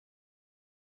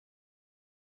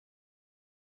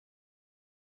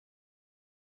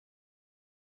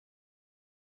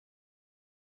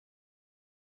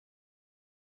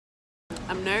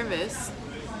I'm nervous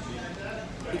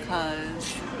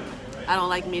because I don't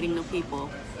like meeting new people.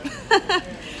 But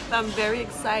I'm very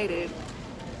excited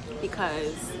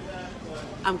because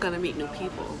I'm gonna meet new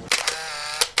people.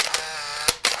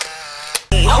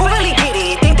 Who really did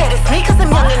it? Think that it's me cause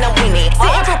I'm young and I'm winning.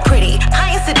 Sitting real pretty,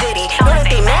 high as a ditty. Know that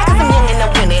they mad cause I'm young and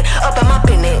I'm winning. Up on my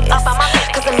business,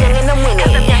 cause I'm young and I'm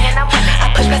winning.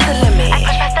 I push past the limit,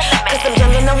 cause I'm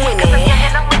young and I'm winning.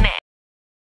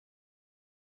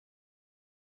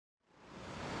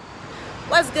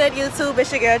 What's good, YouTube?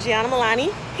 It's your girl Gianna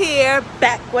Milani here,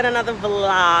 back with another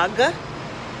vlog.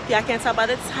 If y'all can't tell by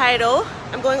the title,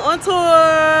 I'm going on tour.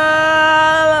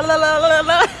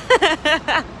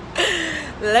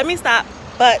 Let me stop.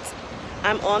 But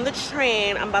I'm on the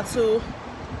train. I'm about to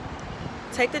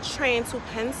take the train to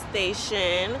Penn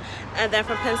Station, and then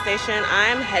from Penn Station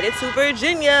I'm headed to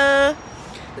Virginia.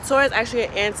 The tour is actually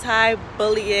an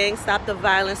anti-bullying, stop the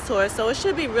violence tour, so it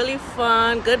should be really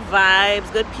fun, good vibes,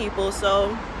 good people, so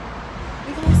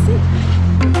we're gonna see.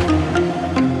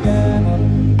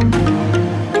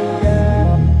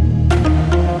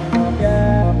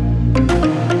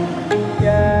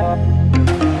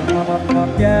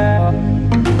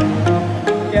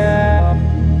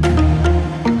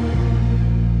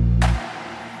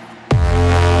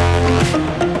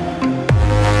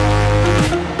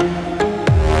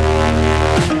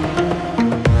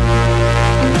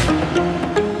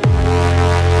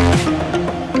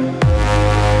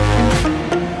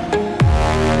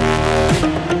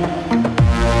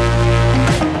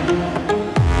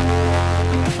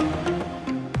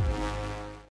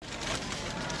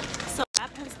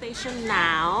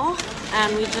 Now,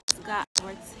 and we just got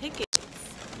our tickets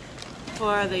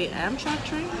for the Amtrak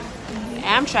train.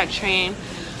 Amtrak train.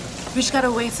 We just gotta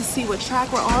wait to see what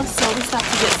track we're on, so we stop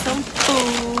to get some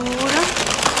food.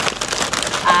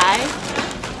 I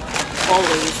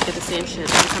always get the same shit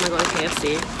every time I go to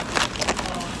KFC.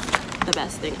 The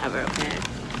best thing ever, okay?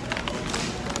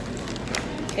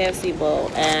 KFC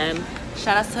bowl, and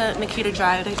shout out to Nikita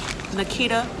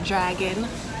Dragon.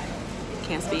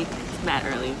 Can't speak. Mad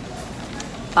early.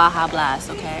 Baja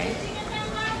Blast, okay?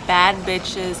 Bad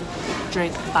bitches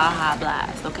drink Baja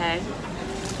Blast, okay?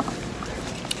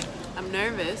 I'm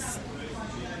nervous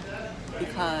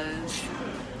because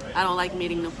I don't like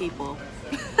meeting new people.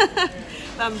 But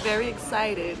I'm very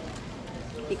excited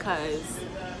because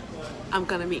I'm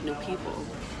gonna meet new people.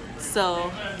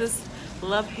 So this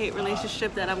love-hate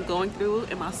relationship that I'm going through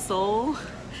in my soul,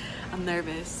 I'm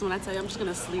nervous. When I tell you I'm just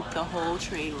gonna sleep the whole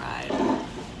train ride.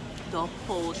 The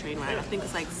whole train ride. I think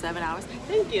it's like 7 hours.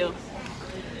 Thank you.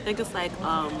 I think it's like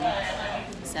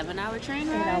 7-hour train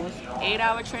ride.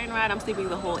 8-hour train ride. I'm sleeping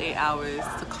the whole 8 hours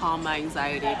to calm my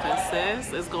anxiety because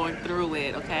sis is going through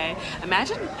it, okay?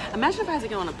 Imagine if I had to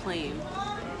get on a plane.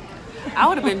 I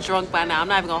would have been drunk by now. I'm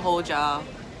not even gonna hold y'all.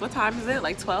 What time is it?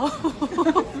 Like 12?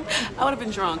 I would have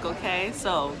been drunk, okay?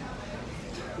 So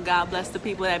God bless the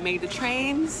people that made the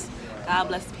trains. God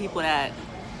bless the people that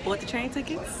bought the train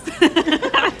tickets.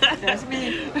 That's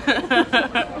me.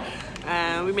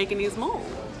 And we're making these moves.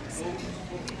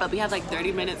 But we have like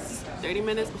 30 minutes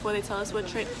before they tell us what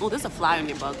train. Oh, there's a fly on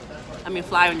your bug. I mean,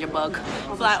 fly on your bug.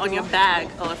 Fly on your bag.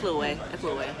 Oh, it flew away. It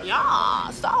flew away. Yeah,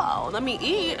 so let me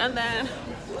eat and then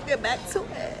we'll get back to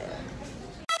it.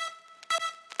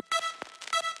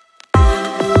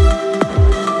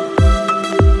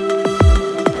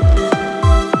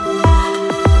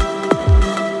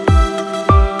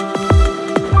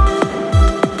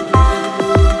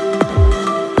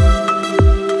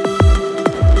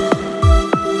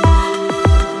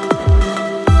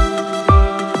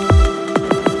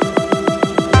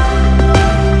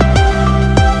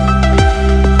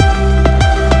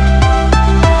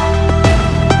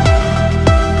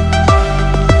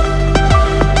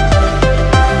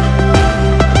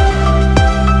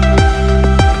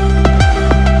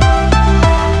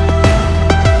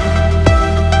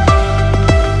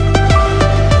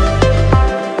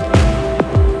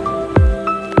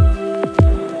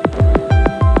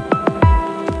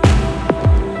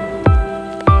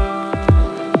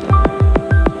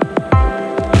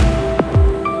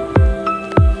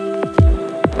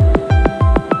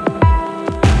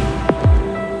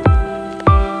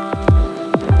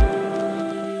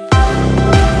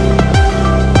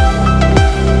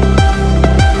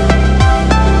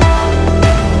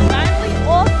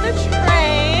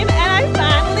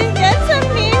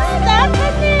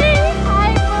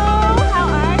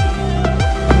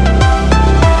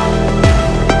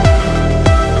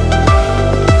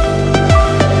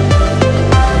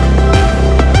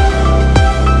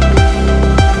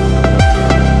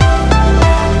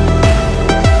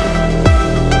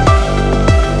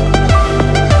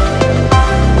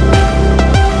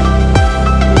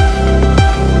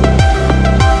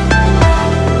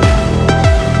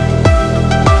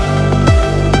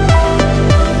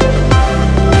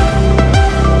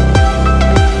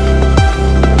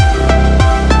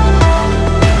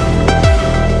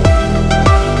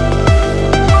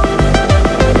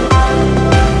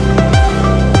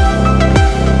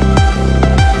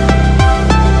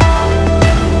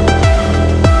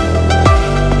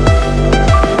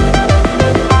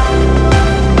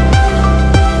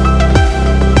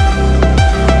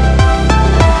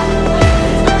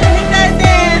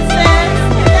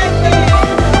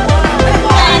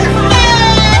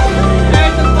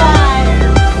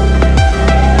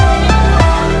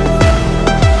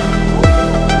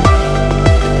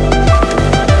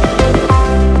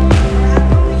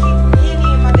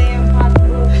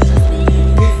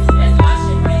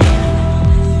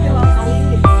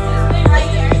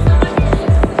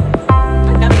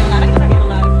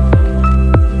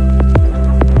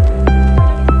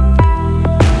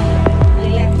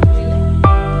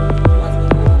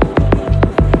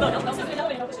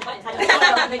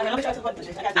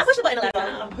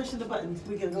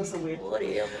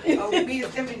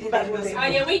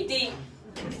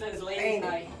 ain't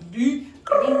it? Ladies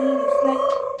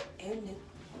night,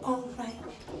 alright.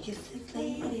 Yes, it's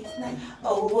ladies night.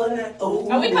 Oh, what a oh.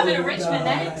 Are we coming to Richmond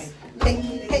next?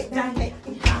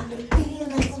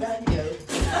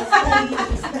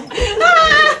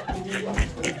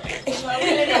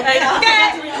 Hey,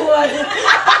 Johnny.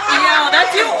 Yo,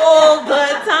 that's you all the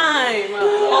time.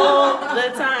 All the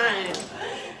time.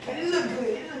 It look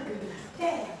good.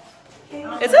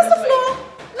 Is this the floor?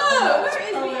 No, where is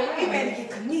he? We better get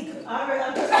Kanika.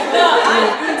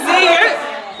 See,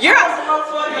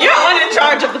 you're in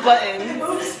charge of the button.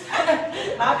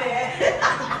 My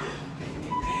bad.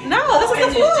 No, this is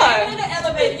the floor. In the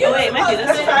elevator. You Oh, wait, Mickey, this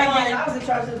is I was in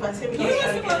charge of my You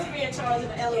were supposed to be in charge of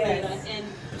the elevator.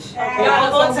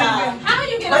 And What time? how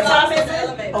you get What lost time in is the it?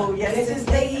 elevator? Oh, yes, this is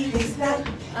ladies night.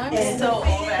 I'm And so the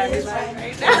over everybody right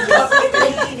right now. now.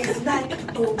 Ladies night.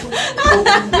 Oh,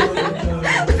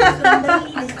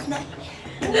 ladies night.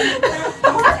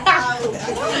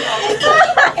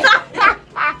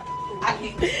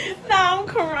 Now I'm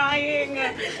crying.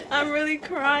 I'm really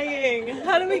crying.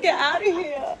 How do we get out of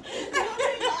here?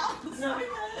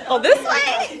 Oh, this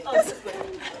way?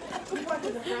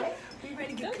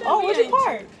 Oh, where'd you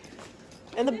park?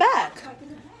 In the back.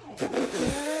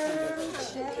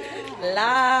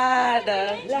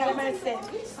 Lada.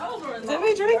 Did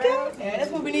we drink it? Yeah,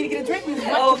 that's what we need to get a drink. We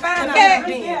Oh, find out.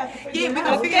 okay. Yeah, we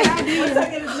gonna figure out.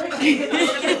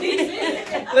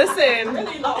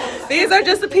 Listen, these are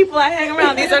just the people I hang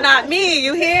around. These are not me.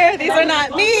 You hear? These are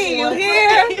not me. You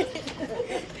hear?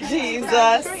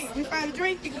 Jesus. We find a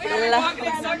drink. We can We're walking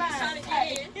in circles trying to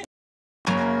get in.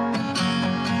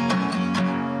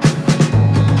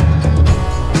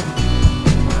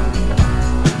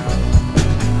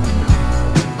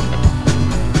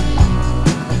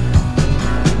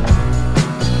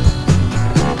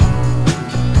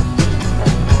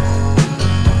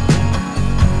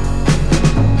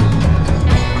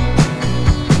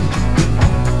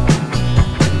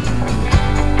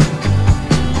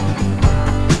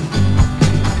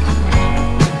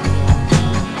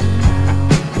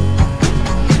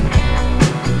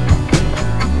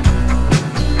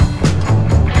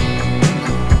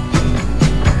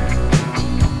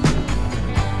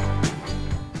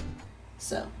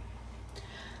 So,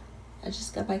 I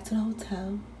just got back to the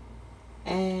hotel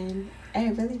and I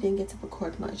really didn't get to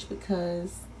record much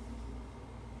because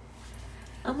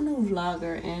I'm a new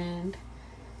vlogger and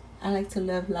I like to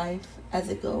live life as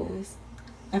it goes.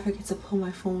 I forget to pull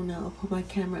my phone out, pull my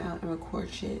camera out and record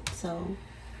shit. So,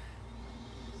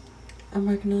 I'm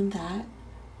working on that.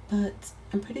 But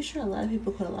I'm pretty sure a lot of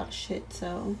people put a lot of shit.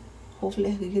 So,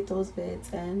 hopefully I can get those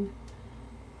vids and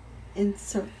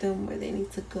insert them where they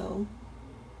need to go.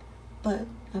 But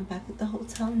I'm back at the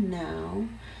hotel now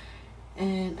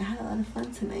and I had a lot of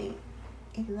fun tonight.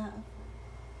 I love.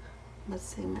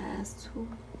 Let's take my ass to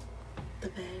the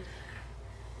bed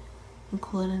and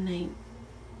call it a night.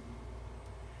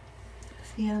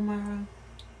 See you tomorrow.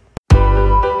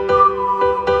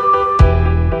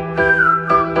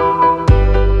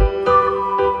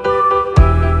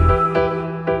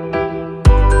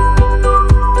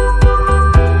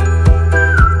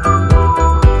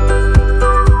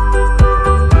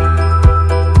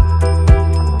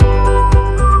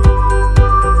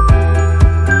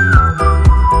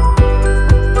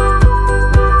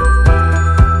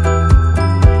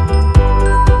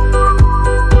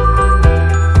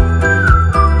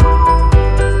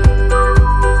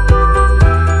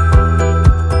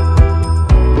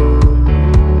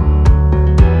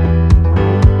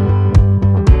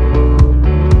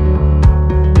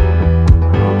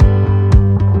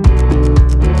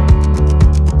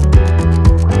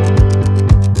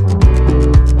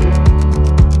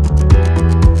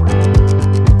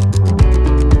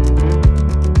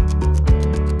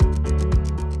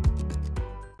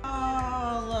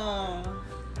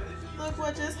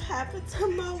 What just happened to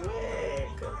my wig?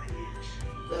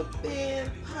 The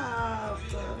band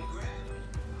popped.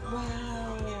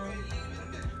 Wow.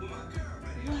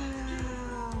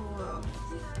 Wow.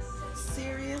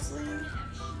 Seriously?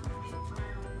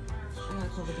 I gotta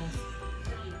cover this.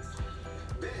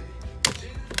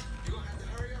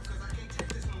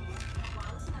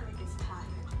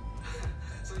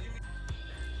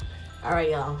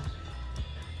 Alright, y'all.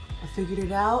 I figured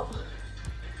it out.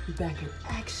 We're back in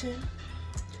action.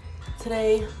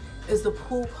 Today is the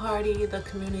pool party, the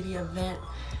community event,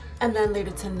 and then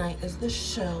later tonight is the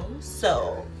show.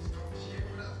 So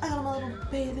I got my little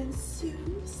bathing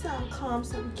suit, some calm,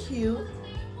 some cute.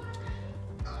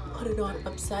 Put it on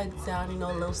upside down, you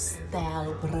know, a little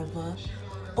style, whatever,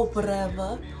 or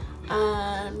whatever.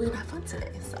 And we're gonna have fun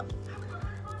today. So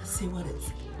let's see what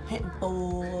it's hitting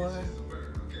for.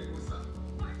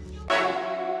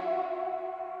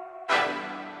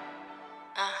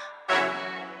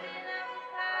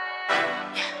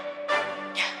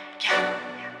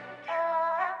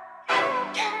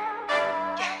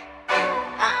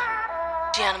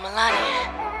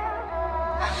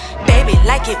 Baby,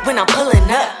 like it when I'm pulling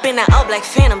up. Been that all black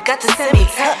phantom, got the semi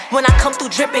tuck. When I come through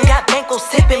dripping, got banko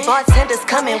sipping. Bartenders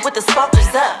coming with the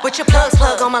sparklers up. With your plug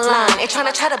on my line. Ain't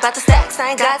tryna chat about the stacks,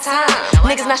 I ain't got time.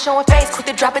 Niggas not showing face, quick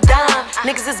to drop a dime.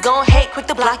 Niggas is gon' hate, quick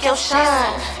to block your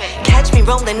shine. Catch me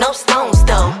rolling, no stones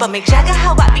though. But Mick Jagger,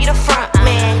 how I be the front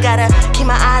man. Gotta keep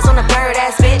my eyes on the bird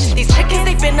ass bitch. These chickens,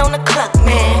 they been on the cluck,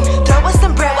 man. Throw us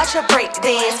some bread, watch her break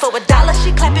dance. For $1, she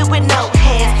clap it with no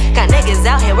hands. Got niggas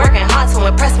out here working hard to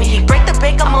impress me. He break the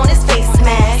bank, I'm on his face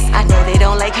mask. I know they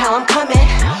don't like how I'm coming.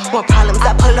 More problems,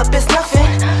 I pull up, it's nothing.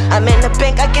 I'm in the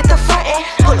bank, I get the frontin'.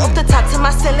 Pull off the top to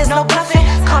my ceilings, no bluffing.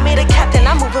 Call me the captain,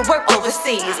 I'm moving work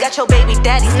overseas. Got your baby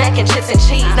daddy snacking chips and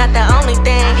cheese. Not the only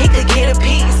thing, he could get a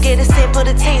piece. Get a sample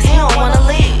to taste, he don't wanna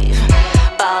leave.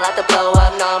 Ball out the blow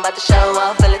up, know I'm about to show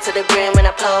up. Fill it to the brim when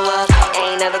I blow up.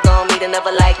 Ain't never gon' meet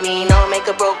another like me. No, make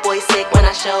a broke boy sick when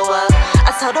I show up.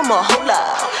 I told them all, hold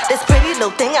up. This pretty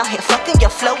little thing out here fucking your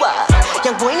flow up.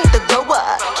 Young boy need to grow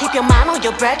up. Keep your mind on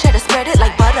your bread, try to spread it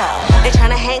like butter. They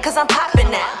tryna hang cause I'm popping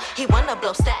now. He wanna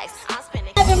blow stacks, I'm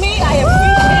spinning. Having me, I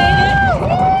appreciate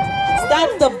it. Stop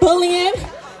the bullying.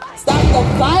 Stop the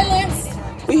violence.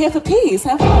 We here for peace.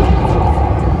 Have fun.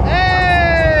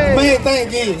 Main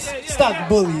thing is stop the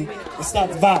bullying and stop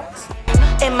the violence.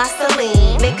 In my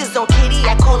Celine, niggas on kitty,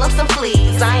 I call them some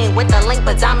fleas. I ain't with the link,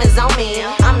 but diamonds on me.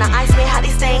 I'm the Iceman, how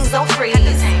these things don't freeze.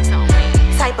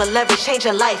 Type of leverage, change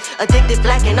your life. Addicted,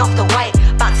 black and off the white.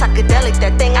 Box psychedelic,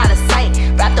 that thing out of sight.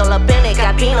 Wrapped all up in it,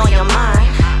 got bean on your mind.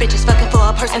 Bitches fucking for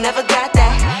a person, never got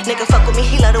that. Nigga fuck with me,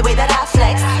 he love the way that I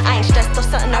flex. I ain't stressed or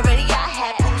something already I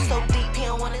had. Pool so deep, he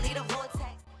don't wanna leave the vortex.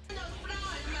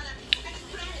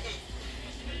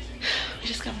 We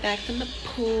just got back from the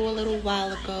pool a little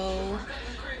while ago.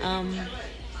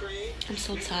 I'm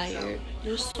so tired.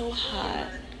 It was so hot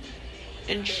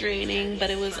and draining, but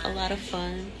it was a lot of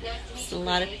fun. Just a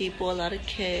lot of people, a lot of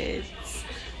kids,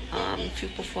 a few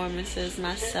performances,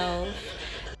 myself,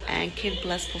 and Kid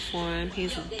Bless performed.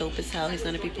 He's dope as hell. He's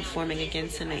gonna be performing again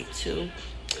tonight too.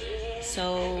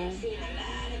 So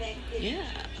yeah,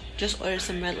 just ordered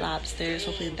some Red Lobsters.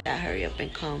 Hopefully that hurry up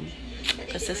and come,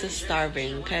 cause this is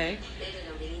starving, okay?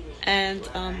 And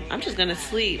I'm just gonna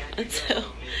sleep until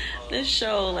this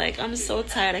show. Like, I'm so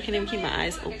tired, I can't even keep my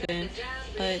eyes open.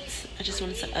 But I just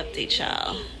wanted to update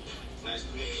y'all.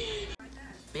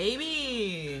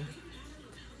 Baby,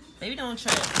 don't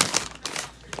trip.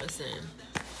 Listen,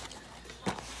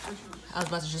 I was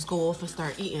about to just go off and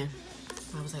start eating.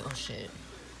 I was like, oh shit,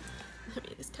 let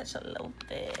me just catch a little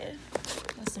bit.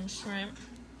 Got some shrimp,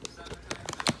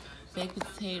 baked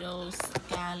potatoes,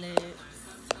 scallops,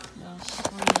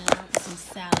 shrimp, some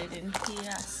salad in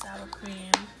here, sour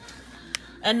cream,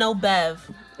 and no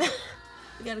Bev.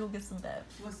 We gotta go get some Bev.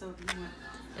 What soap do you want?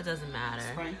 It doesn't matter.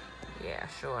 Sprite? Yeah,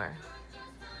 sure.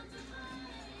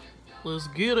 Let's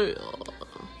get it.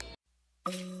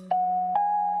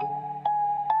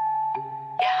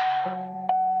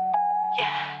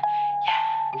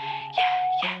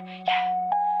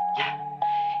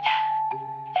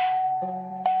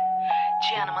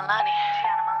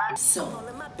 So,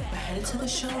 we're headed to the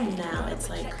show now. It's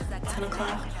like 10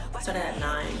 o'clock. Started at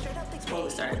 9. It's supposed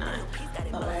to start at 9.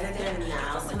 But we're headed there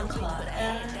now. It's 10 o'clock.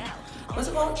 And what's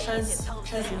it called?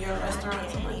 Trezmere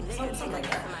restaurant? Something like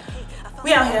that.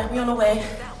 We out here. We on the way.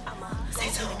 Stay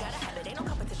tuned.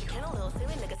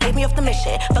 Take me off the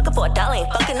mission. Fuck her for $1,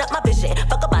 ain't fucking up my vision.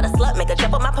 Fuck about a slut, make a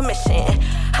jump on my permission.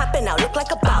 Hopping out, look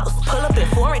like a boss. Pull up in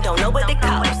foreign, don't know what they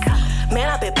cost. Man,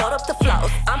 I been bought up the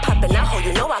flows. I'm popping out, ho,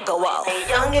 you know I go off.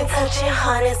 Young and touching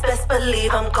hundreds, best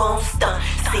believe I'm gon' stun.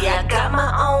 See, I got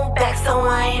my own back, so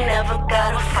I ain't never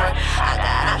got a front. I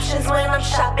got options when I'm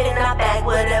shopping, I bag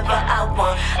whatever I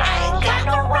want. I ain't got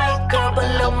no white girl, but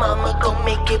lil' mama gon'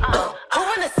 make it bump. Who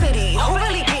in the city? Who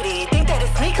really get it? Think that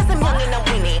it's me, cause I'm young and I'm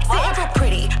winning. Sitting real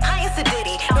pretty, high as a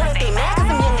ditty. Know that they mad,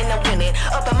 cause I'm young and I'm winning.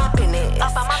 Up in my business,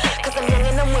 cause I'm young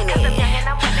and I'm winning.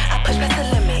 I push past the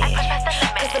limit,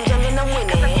 cause I'm young and I'm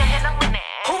winning.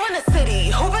 Who in the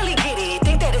city? Who really get it?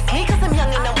 Think that it's me, cause I'm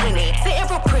young and I'm winning. Sitting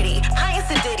real pretty, high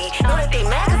as a ditty. Know that they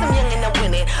mad, cause I'm young and I'm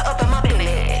winning. Up in my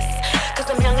business,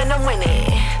 cause I'm young and I'm winning.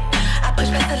 I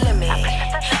push past the limit,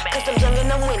 cause I'm young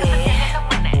and I'm winning.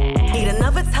 Need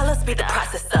another teller, speed the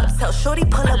process up. Tell shorty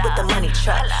pull up with the money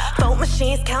truck. Phone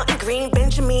machines counting green,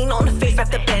 Benjamin on the face,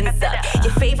 wrap the Benz up.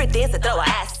 Your favorite dancer, throw her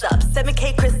ass up.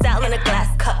 7K crystal in a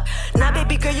glass cup. Now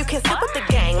baby girl, you can sit with the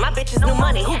gang. My bitch is new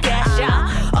money, who gas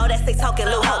y'all? All that stay talking,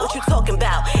 little hoe, what you talking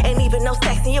about? Ain't even no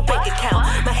stacks in your bank account.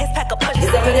 My hips pack a punch, is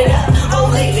stepping it up.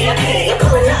 Oh, leave me, okay, I'm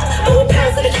pulling up. 4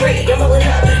 pounds of the tree, I'm rolling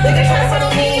up. Nigga trying to front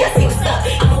on me, I see what's up.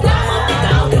 I'm a wild motherfucker,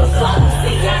 I don't give a fuck.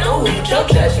 See, I don't need your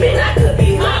judgment, I could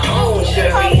be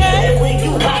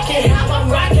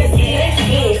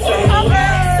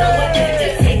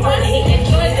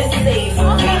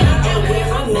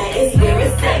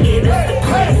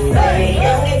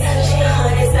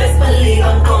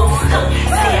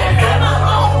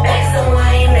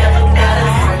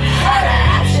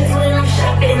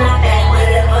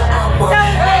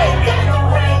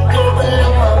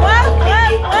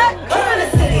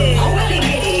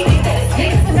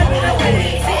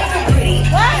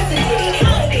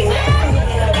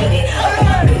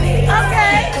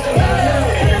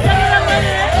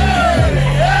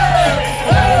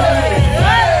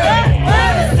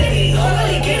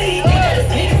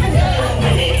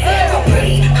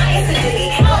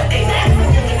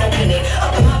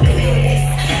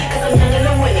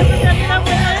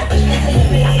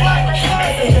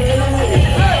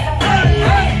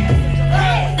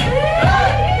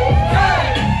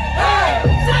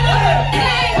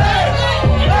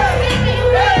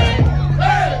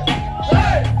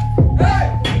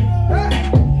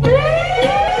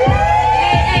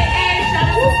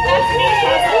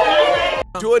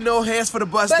it no hands for the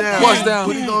bust down. Bust down.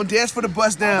 Booty gon' dance for the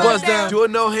bust down. Bust down. Do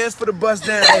it no hands for the bust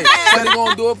down. Hey, Shawty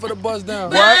gonna do it for the bust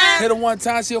down. What? Hit her one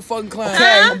time, she a fucking clown.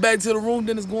 Okay. I'm back to the room,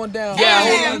 then it's going down. Yeah. I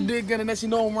hold on the dick and then she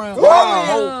know I'm around. Wow.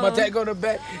 Oh, my tag go to the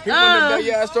back. Hit from the back,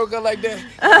 yeah, I stroke her like that.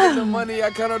 Get the money, I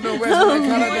count on the rest, when I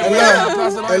count on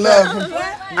the rest. Hey, love.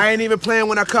 I ain't even playing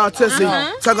when I call Tussie.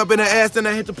 Tuck up in the ass, then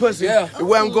I hit the pussy. Yeah. The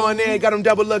way I'm going in, got them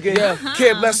double looking. Yeah.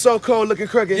 Kid bless so cold, looking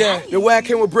crooked. Yeah. The way I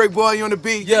came with Brick Boy, you on the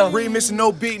beat. Yeah. Remixing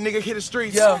no beat, nigga, hit the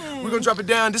streets. Yeah. We gon' drop it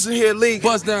down, this is here league.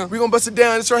 Bust down. We gon' bust it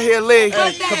down, this right here leg.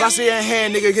 Cause I see a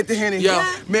hand, nigga, get the henny. Yeah.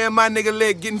 Man, my nigga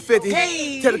leg getting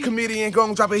 50. Tell the comedian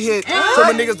gon' drop a hit. Tell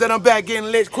my niggas that I'm back getting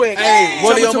lit quick. Hey, Tell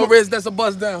Wally me on to my wrist, that's a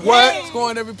bust down. What?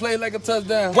 Scoring every play like a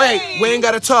touchdown. Wait, we ain't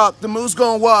gotta talk, the moves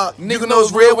gon' walk. Nigga Nigga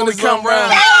knows real when we come round.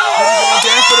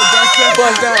 Dance for the bust down.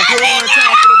 Bust down. Do it one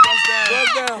time for the bust down. Bust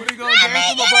down. Booty gon' dance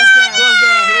for the bust down. Bust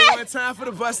down. Do it one time for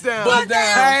the bust down. Bust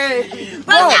down. Hey.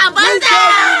 Bust down, bust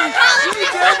down.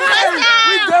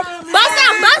 Bust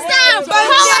down, bust down.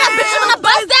 Hold on, a bitch, I'm gonna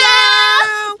bust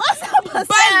down. Bust down,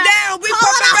 bust down. We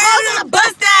fucking ready to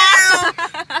bust down.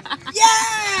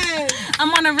 Yes. I'm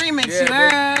on a remix, you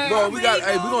Yeah, heard? bro, we got,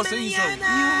 hey, we gonna sing you something.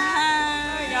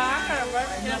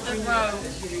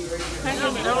 I'm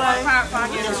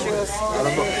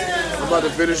about to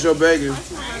finish your bacon.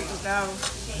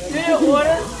 You didn't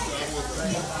order?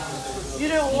 You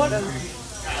didn't order? You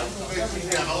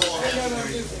got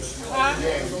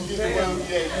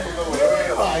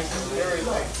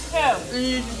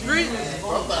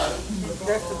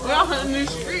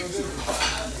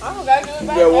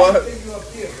what?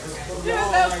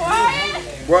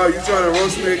 Bro, you trying to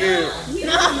roast me again?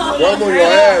 Bro, I'm on your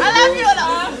ass, bro.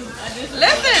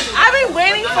 Listen, I've been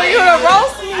waiting for you to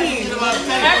roast me.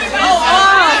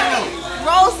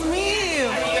 Roast me.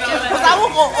 Because I will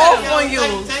go off on you.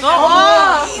 Go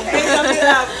off.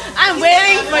 I'm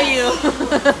waiting for you.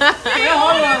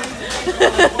 Hold on.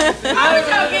 I was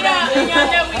gonna get out and y'all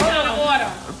know we trying to order.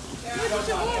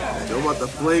 I'm about to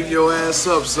flame your ass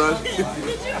up, son.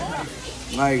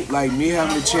 like me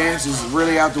having the chance is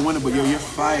really out the window, but yo, you're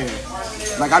fire.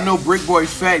 Like, I know Brick Boy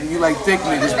fat and you like thick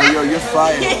niggas, but yo, you're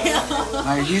fire.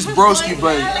 Like, he's broski,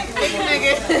 but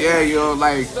yeah, yo,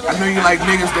 like, I know you like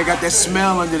niggas that got that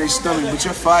smell under their stomach, but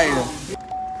you're fire.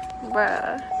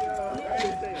 Bruh.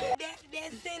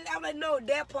 That's it. I'm like, no,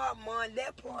 that part, man,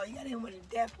 that part. Y'all didn't want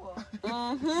that part.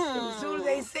 As soon as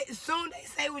they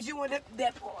say what you want,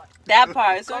 that part. That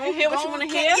part. So you hear what you want to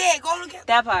hear? Yeah, go look at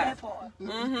That part. that part.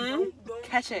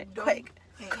 Catch it. Quick.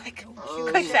 Quick. Oh,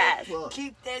 Quick fast.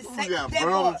 Keep that We safe. got That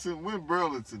part. Burlington. When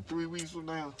Burlington? 3 weeks from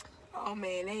now. Oh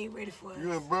man, they ain't ready for us.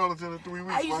 You in Burlington in 3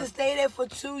 weeks, I used to right? stay there for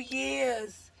 2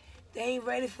 years. They ain't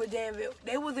ready for them.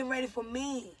 They wasn't ready for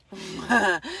me.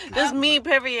 Just me,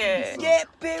 period. Yeah, Hey,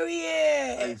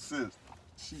 period. sis.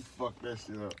 She fucked that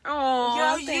shit up. Oh,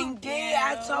 Yo, you did.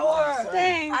 I told her.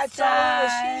 Thanks, I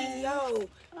told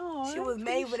her she was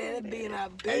made for that being our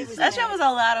baby. That shit was a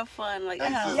lot of fun. Like, Hey, I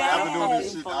had sis, a lot I've been doing of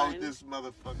this shit fun. out this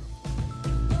motherfucker.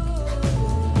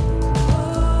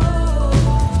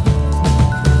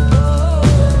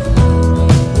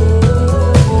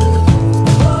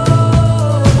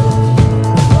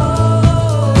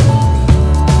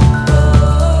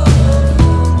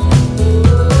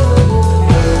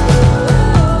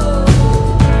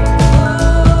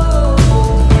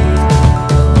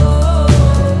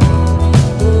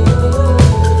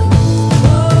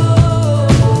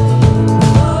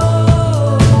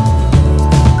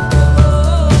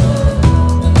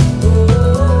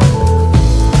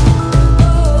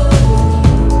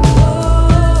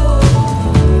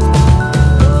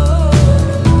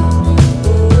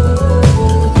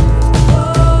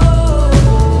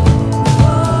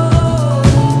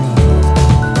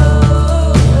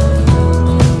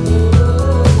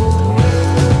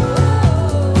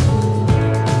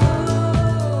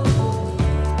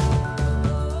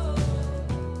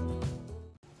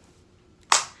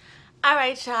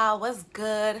 Alright, y'all, what's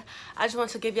good? I just want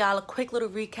to give y'all a quick little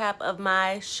recap of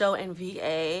my show in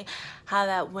VA, how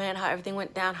that went, how everything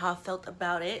went down, how I felt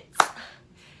about it.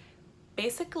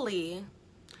 Basically,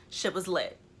 shit was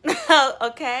lit.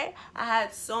 Okay, I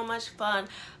had so much fun,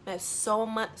 met so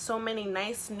many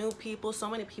nice new people, so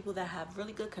many people that have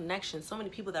really good connections, so many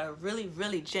people that are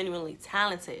really genuinely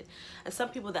talented, and some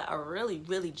people that are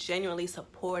really genuinely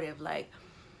supportive. Like,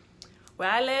 where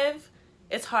I live,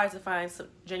 it's hard to find some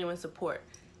genuine support.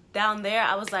 Down there,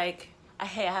 I was like,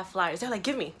 hey, I have flyers. They're like,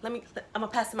 give me, I'm gonna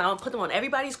pass them out. I'm gonna put them on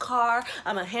everybody's car.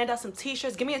 I'm gonna hand out some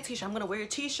t-shirts. Give me a t-shirt. I'm gonna wear your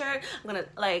t-shirt. I'm gonna,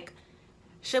 like,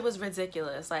 shit was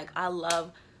ridiculous. Like, I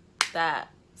love that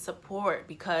support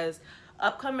because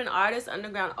upcoming artists,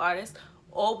 underground artists,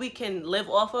 all we can live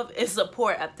off of is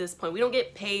support at this point. We don't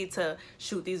get paid to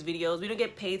shoot these videos. We don't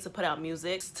get paid to put out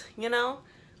music, you know?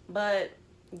 But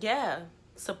yeah,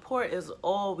 support is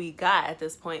all we got at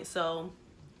this point. So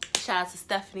shout out to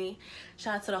Stephanie.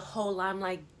 Shout out to the whole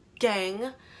Limelight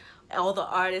gang. All the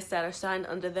artists that are signed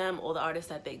under them, all the artists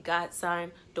that they got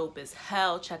signed, dope as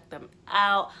hell. Check them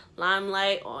out.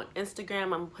 Limelight on Instagram. I'm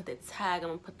gonna put the tag, I'm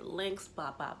gonna put the links.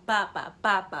 Bop, bop, bop, bop,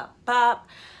 bop, bop, bop.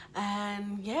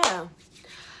 And yeah,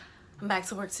 I'm back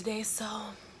to work today, so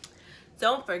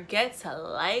don't forget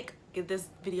to give this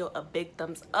video a big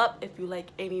thumbs up if you like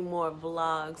any more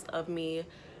vlogs of me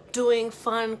doing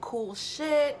fun, cool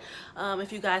shit.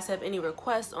 If you guys have any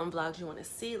requests on vlogs you want to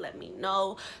see, let me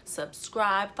know.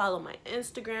 Subscribe, follow my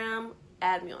Instagram,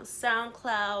 add me on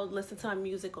SoundCloud, listen to my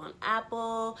music on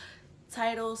Apple,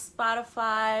 Tidal,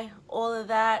 Spotify, all of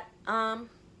that.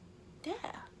 Yeah,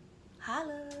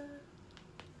 holla.